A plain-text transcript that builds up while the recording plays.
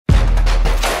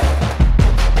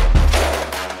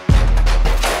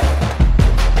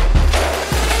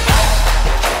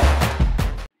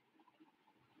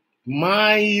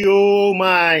My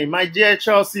dear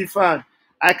Chelsea fan,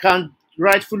 I can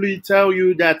rightfully tell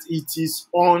you that it is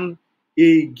on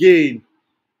again.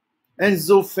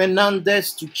 Enzo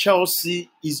Fernandez to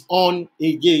Chelsea is on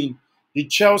again. The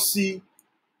Chelsea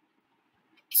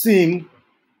team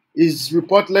is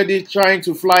reportedly trying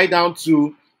to fly down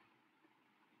to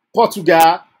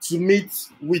Portugal to meet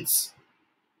with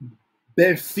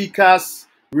Benfica's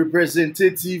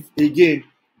representative again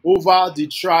over the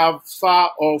transfer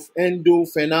of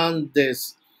Enzo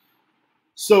Fernandez.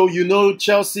 So,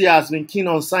 Chelsea has been keen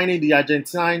on signing the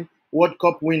Argentine World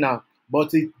Cup winner,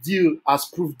 but a deal has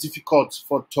proved difficult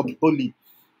for Todd Boehly.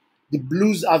 The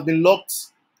Blues have been locked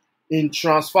in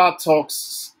transfer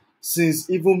talks since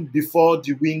even before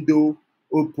the window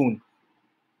opened.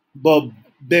 But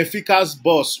Benfica's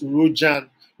boss,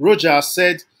 Roger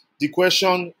said the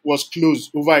question was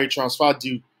closed over a transfer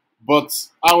deal. But,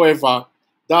 however,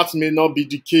 that may not be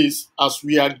the case as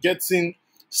we are getting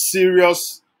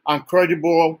serious and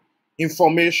credible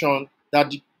information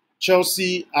that the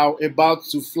Chelsea are about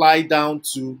to fly down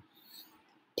to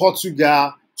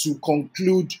Portugal to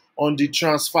conclude on the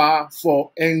transfer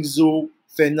for Enzo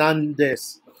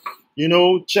Fernandez.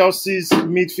 Chelsea's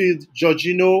midfield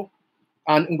Jorginho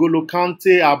and N'Golo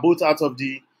Kante are both out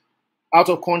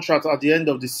of contract at the end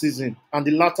of the season, and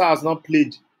the latter has not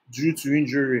played due to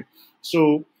injury.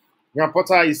 So, Graham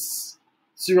Potter is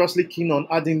seriously keen on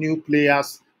adding new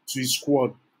players to his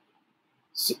squad.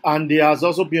 So, and there has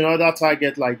also been other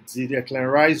targets like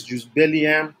Declan Rice, Jude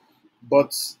Bellingham,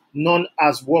 but none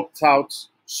has worked out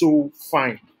so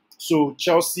fine. So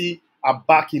Chelsea are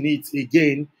back in it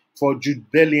again for Jude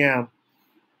Bellingham.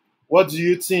 What do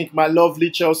you think, my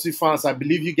lovely Chelsea fans? I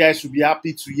believe you guys will be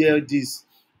happy to hear this.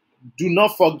 Do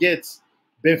not forget,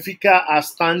 Benfica are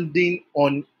standing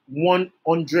on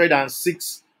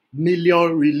 106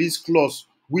 million release clause,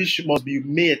 which must be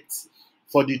met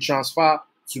for the transfer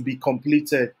to be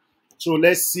completed. So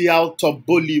let's see how Todd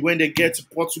Boehly, when they get to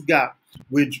Portugal,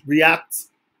 will react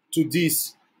to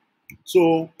this.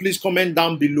 So please comment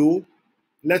down below.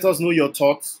 Let us know your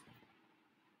thoughts.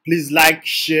 Please like,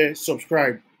 share,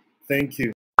 subscribe. Thank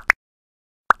you.